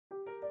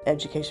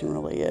education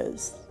really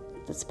is.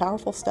 It's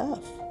powerful stuff.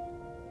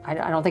 I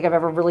don't think I've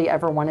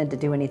ever wanted to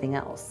do anything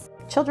else.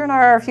 Children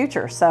are our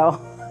future, so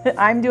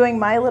I'm doing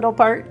my little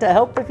part to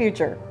help the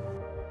future.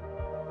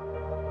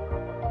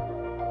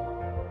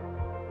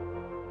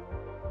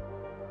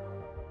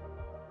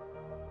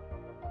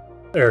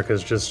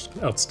 Erica's just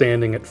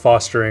outstanding at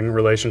fostering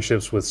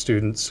relationships with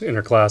students in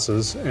her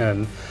classes,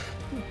 and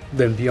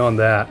then beyond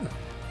that,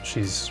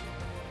 she's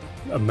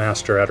a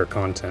master at her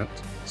content.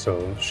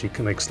 So she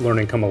makes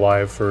learning come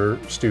alive for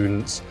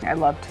students. I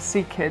love to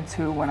see kids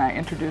who, when I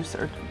introduce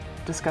or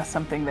discuss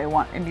something, they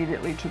want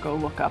immediately to go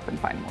look up and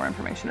find more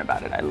information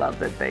about it. I love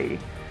that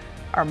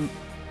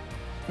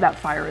that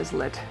fire is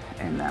lit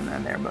in them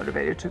and they're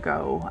motivated to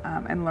go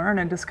and learn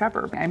and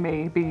discover. I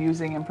may be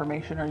using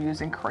information or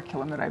using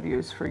curriculum that I've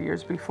used for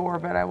years before,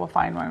 but I will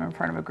find when I'm in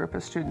front of a group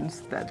of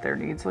students that their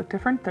needs look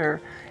different, their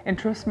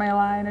interests may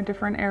lie in a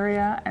different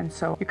area, and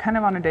so you kind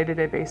of on a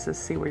day-to-day basis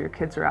see where your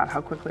kids are at,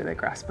 how quickly they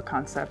grasp a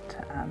concept,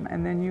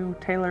 and then you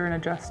tailor and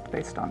adjust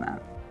based on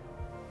that.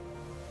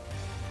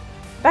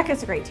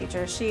 Becca's a great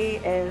teacher. She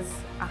is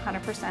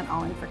 100%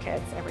 all in for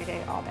kids every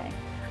day, all day.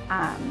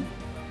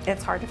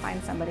 It's hard to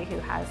find somebody who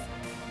has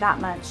that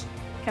much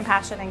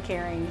compassion and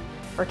caring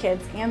for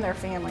kids and their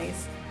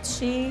families.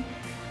 She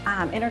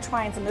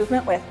intertwines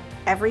movement with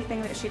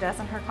everything that she does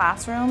in her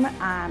classroom,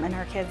 and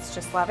her kids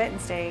just love it and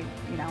stay,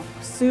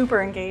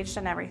 super engaged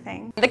in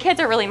everything. The kids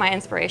are really my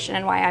inspiration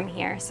and why I'm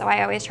here, so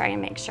I always try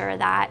and make sure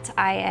that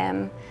I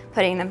am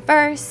putting them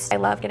first. I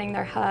love getting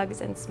their hugs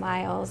and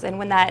smiles, and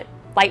when that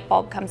light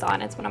bulb comes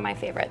on, it's one of my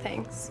favorite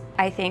things.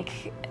 I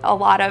think a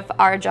lot of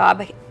our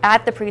job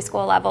at the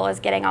preschool level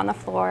is getting on the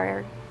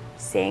floor,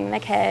 seeing the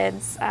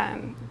kids,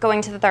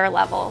 going to their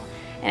level,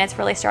 and it's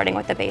really starting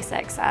with the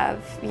basics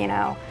of,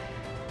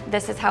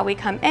 this is how we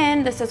come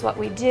in, this is what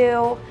we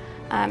do,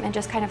 and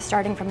just kind of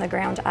starting from the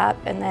ground up,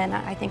 and then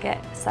I think it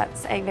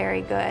sets a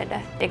very good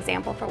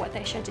example for what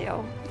they should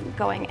do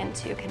going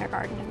into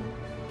kindergarten and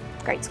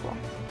grade school.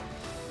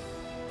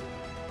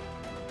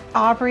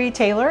 Aubrey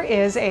Taylor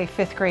is a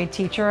 5th grade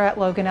teacher at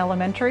Logan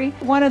Elementary.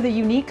 One of the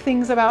unique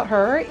things about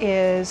her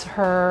is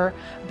her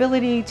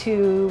ability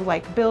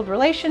to build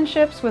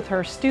relationships with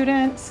her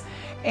students,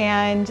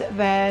 and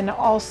then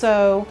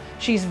also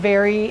she's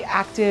very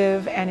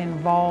active and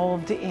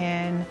involved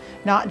in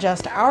not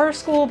just our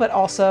school but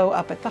also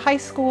up at the high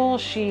school.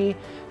 She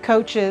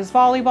coaches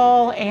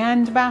volleyball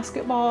and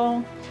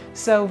basketball,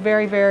 so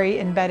very, very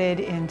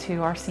embedded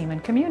into our Seaman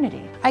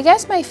community. I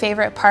guess my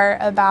favorite part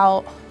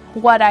about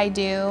what I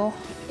do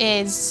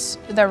is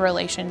the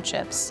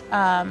relationships.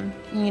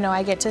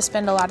 I get to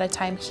spend a lot of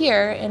time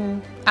here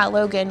at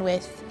Logan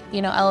with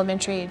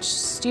elementary age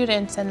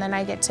students, and then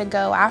I get to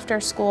go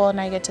after school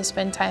and I get to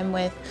spend time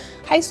with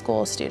high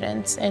school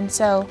students, and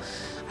so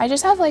I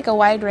just have a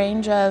wide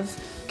range of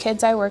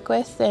kids I work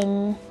with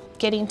and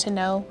getting to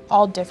know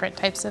all different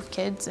types of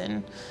kids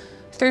and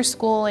through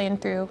school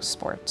and through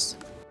sports.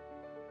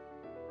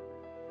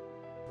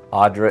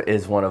 Audra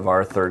is one of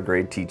our 3rd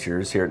grade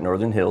teachers here at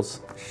Northern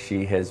Hills.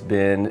 She has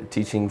been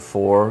teaching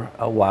for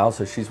a while,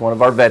 so she's one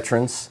of our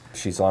veterans.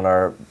 She's on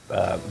our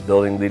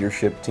building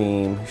leadership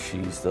team.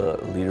 She's the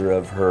leader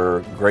of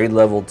her grade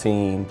level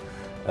team.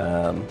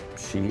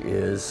 She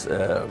is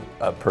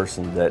a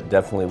person that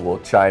definitely will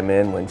chime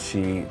in when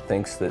she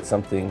thinks that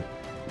something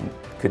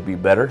could be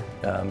better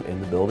in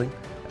the building.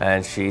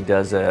 And she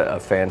does a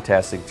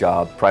fantastic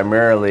job,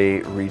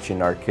 primarily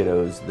reaching our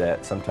kiddos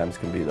that sometimes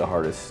can be the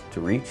hardest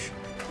to reach.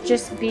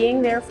 Just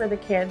being there for the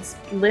kids,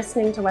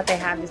 listening to what they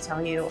have to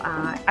tell you.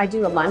 I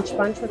do a lunch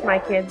bunch with my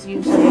kids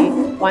usually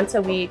once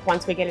a week,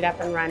 once we get it up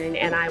and running,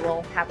 and I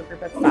will have a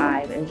group of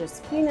 5, and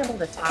just being able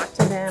to talk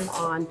to them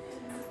on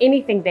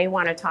anything they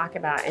want to talk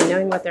about and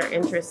knowing what they're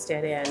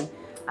interested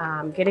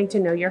in, getting to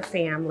know your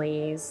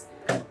families,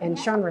 and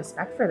showing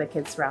respect for the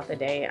kids throughout the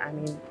day. I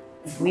mean,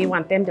 we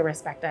want them to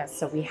respect us,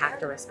 so we have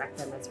to respect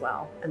them as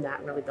well, and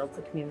that really builds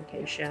the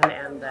communication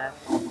and the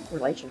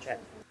relationship.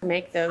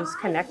 Make those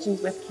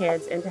connections with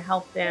kids and to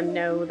help them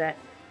know that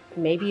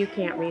maybe you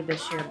can't read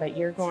this year, but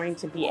you're going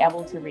to be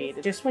able to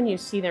read. Just when you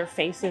see their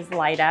faces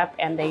light up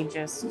and they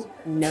just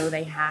know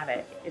they have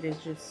it, it is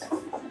just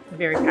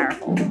very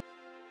powerful.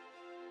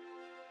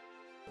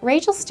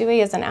 Rachel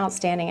Stewie is an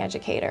outstanding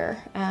educator.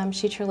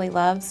 She truly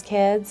loves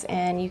kids,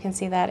 and you can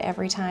see that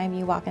every time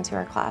you walk into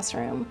her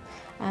classroom.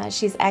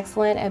 She's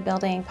excellent at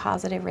building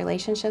positive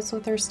relationships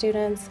with her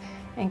students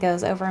and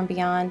goes over and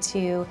beyond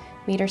to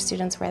meet her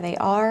students where they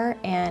are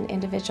and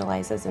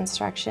individualizes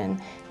instruction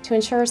to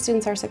ensure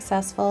students are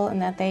successful and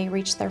that they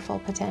reach their full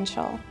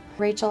potential.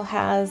 Rachel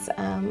has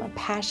a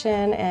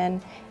passion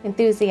and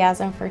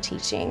enthusiasm for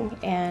teaching,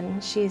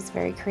 and she's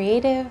very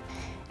creative,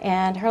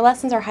 and her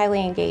lessons are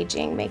highly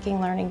engaging,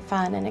 making learning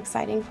fun and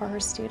exciting for her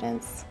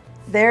students.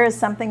 There is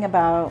something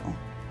about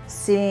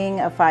seeing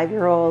a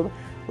 5-year-old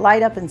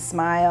light up and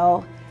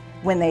smile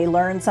when they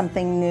learn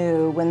something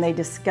new, when they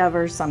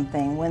discover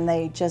something, when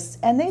they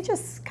just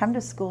come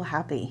to school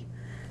happy.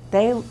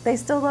 They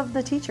still love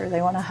the teacher.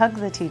 They want to hug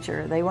the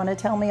teacher. They want to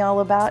tell me all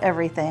about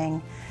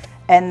everything.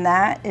 And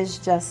that is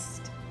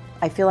just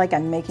I feel like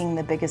I'm making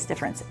the biggest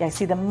difference. I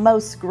see the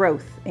most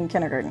growth in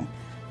kindergarten.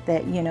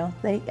 That, you know,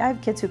 I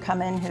have kids who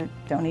come in who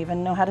don't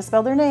even know how to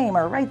spell their name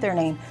or write their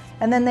name,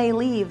 and then they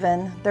leave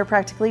and they're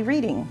practically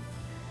reading.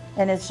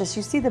 And it's just,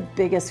 you see the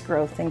biggest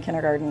growth in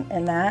kindergarten,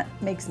 and that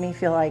makes me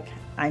feel like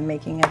I'm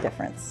making a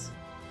difference.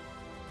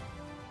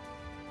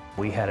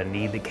 We had a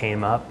need that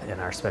came up in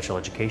our special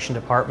education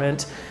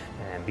department,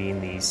 and being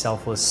the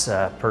selfless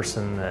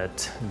person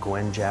that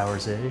Gwen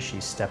Jowers is,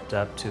 she stepped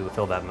up to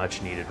fill that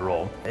much needed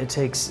role. It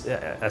takes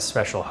a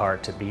special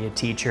heart to be a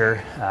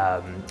teacher,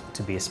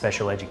 to be a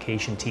special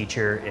education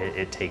teacher.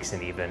 It takes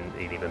an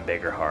even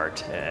bigger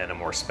heart and a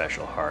more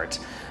special heart.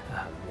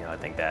 You know, I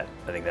think that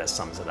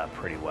sums it up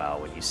pretty well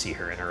when you see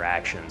her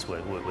interactions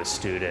with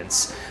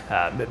students,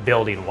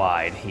 building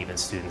wide, even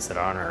students that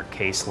are on her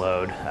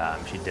caseload.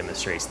 She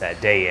demonstrates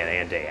that day in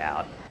and day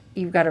out.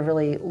 You've got to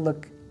really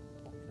look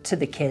to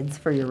the kids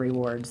for your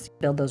rewards.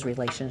 Build those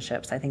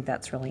relationships. I think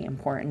that's really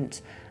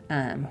important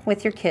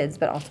with your kids,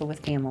 but also with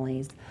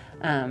families.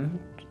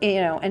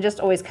 You know, and just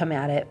always come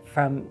at it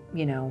from,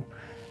 you know,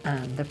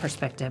 the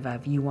perspective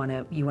of you want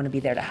to be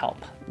there to help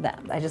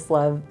them. I just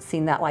love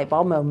seeing that light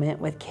bulb moment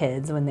with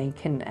kids when they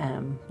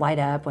can light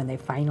up, when they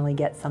finally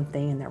get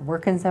something and they're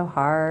working so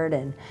hard.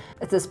 And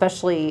it's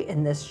especially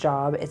in this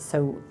job, it's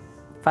so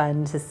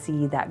fun to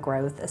see that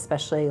growth,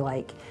 especially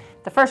like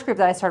the first group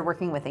that I started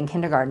working with in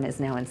kindergarten is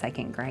now in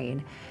 2nd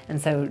grade.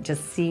 And so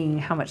just seeing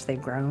how much they've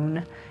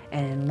grown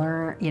and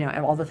learn, you know,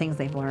 and all the things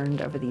they've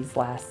learned over these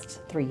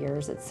last 3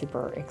 years, it's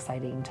super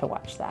exciting to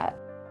watch that.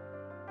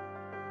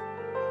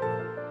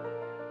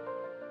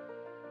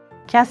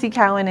 Cassie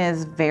Cowan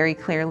is very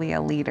clearly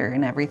a leader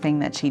in everything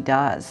that she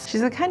does.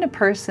 She's the kind of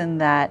person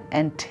that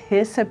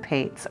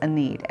anticipates a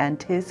need,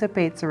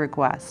 anticipates a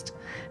request,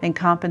 and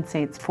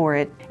compensates for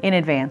it in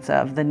advance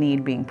of the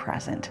need being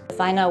present. If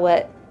I know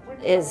what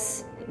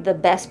is the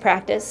best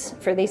practice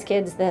for these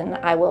kids, then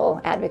I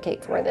will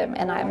advocate for them,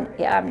 and I'm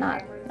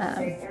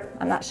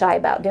not shy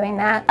about doing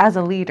that. As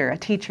a leader, a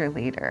teacher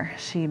leader,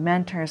 she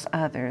mentors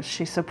others,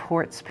 she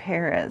supports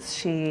paras,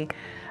 she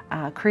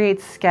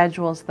creates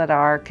schedules that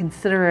are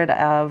considerate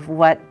of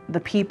what the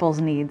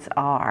people's needs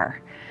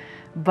are.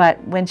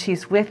 But when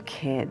she's with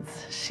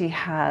kids, she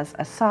has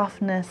a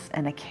softness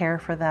and a care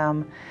for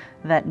them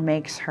that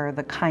makes her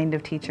the kind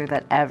of teacher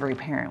that every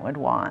parent would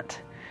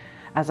want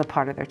as a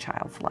part of their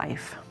child's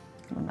life.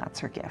 And that's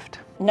her gift.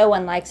 No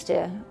one likes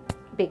to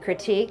be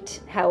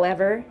critiqued.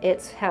 However,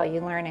 it's how you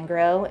learn and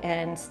grow,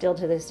 and still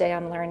to this day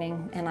I'm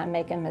learning and I'm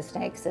making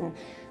mistakes, and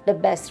the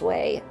best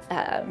way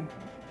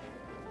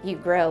you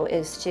grow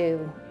is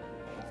to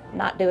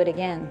not do it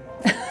again.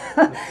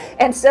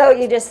 And so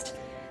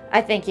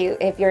I think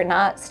if you're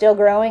not still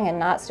growing and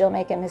not still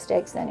making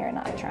mistakes, then you're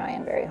not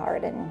trying very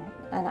hard, and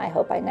I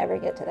hope I never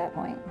get to that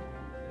point.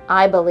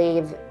 I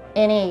believe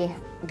any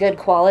good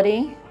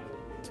quality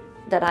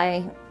that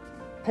I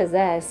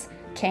possess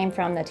came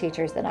from the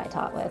teachers that I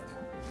taught with.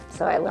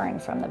 So I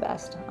learned from the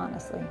best,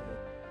 honestly.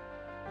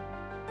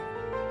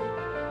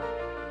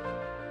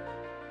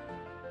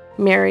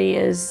 Mary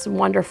is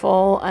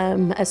wonderful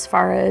as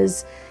far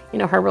as, you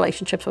know, her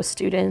relationships with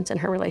students and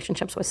her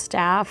relationships with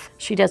staff.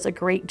 She does a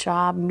great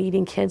job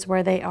meeting kids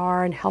where they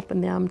are and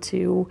helping them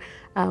to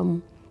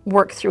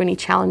work through any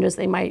challenges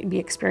they might be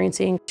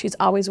experiencing. She's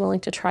always willing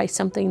to try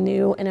something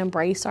new and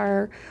embrace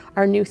our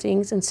new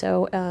things, and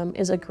so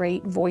is a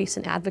great voice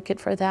and advocate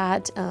for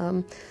that.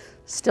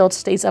 Still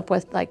stays up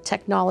with like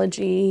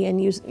technology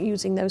and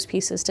using those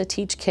pieces to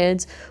teach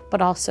kids,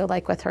 but also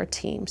like with her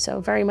team. So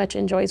very much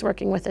enjoys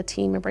working with a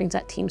team and brings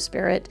that team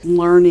spirit.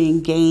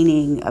 Learning,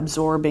 gaining,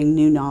 absorbing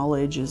new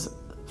knowledge is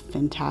a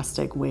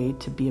fantastic way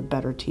to be a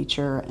better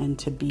teacher and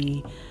to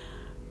be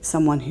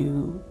someone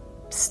who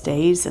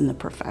stays in the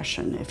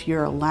profession. If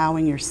you're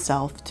allowing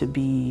yourself to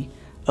be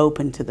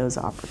open to those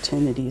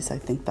opportunities, I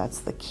think that's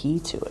the key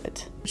to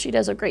it. She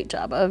does a great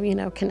job of, you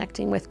know,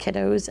 connecting with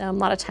kiddos. A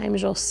lot of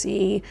times you'll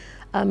see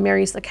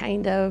Mary's the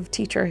kind of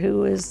teacher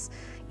who is,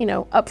 you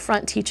know, up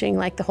front teaching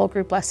like the whole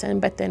group lesson,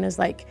 but then is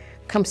like,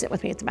 come sit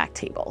with me at the back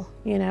table,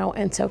 you know,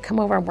 and so come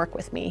over and work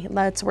with me.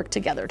 Let's work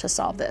together to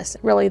solve this.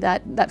 Really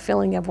that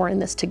feeling of we're in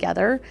this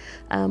together,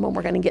 and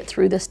we're gonna get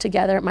through this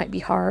together. It might be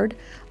hard,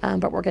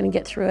 but we're gonna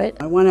get through it.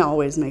 I wanna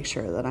always make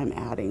sure that I'm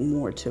adding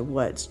more to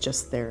what's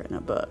just there in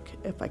a book,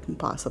 if I can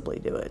possibly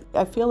do it.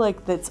 I feel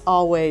like that's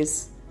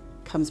always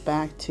comes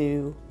back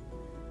to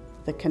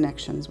the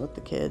connections with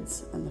the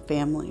kids and the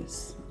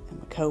families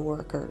and the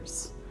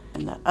co-workers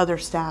and the other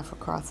staff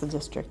across the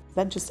district.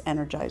 That just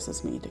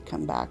energizes me to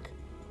come back.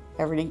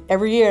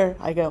 Every year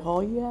I go,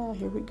 oh yeah,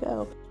 here we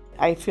go.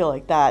 I feel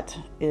like that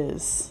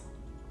is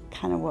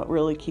kind of what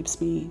really keeps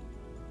me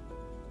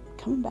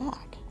coming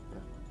back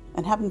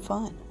and having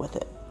fun with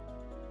it.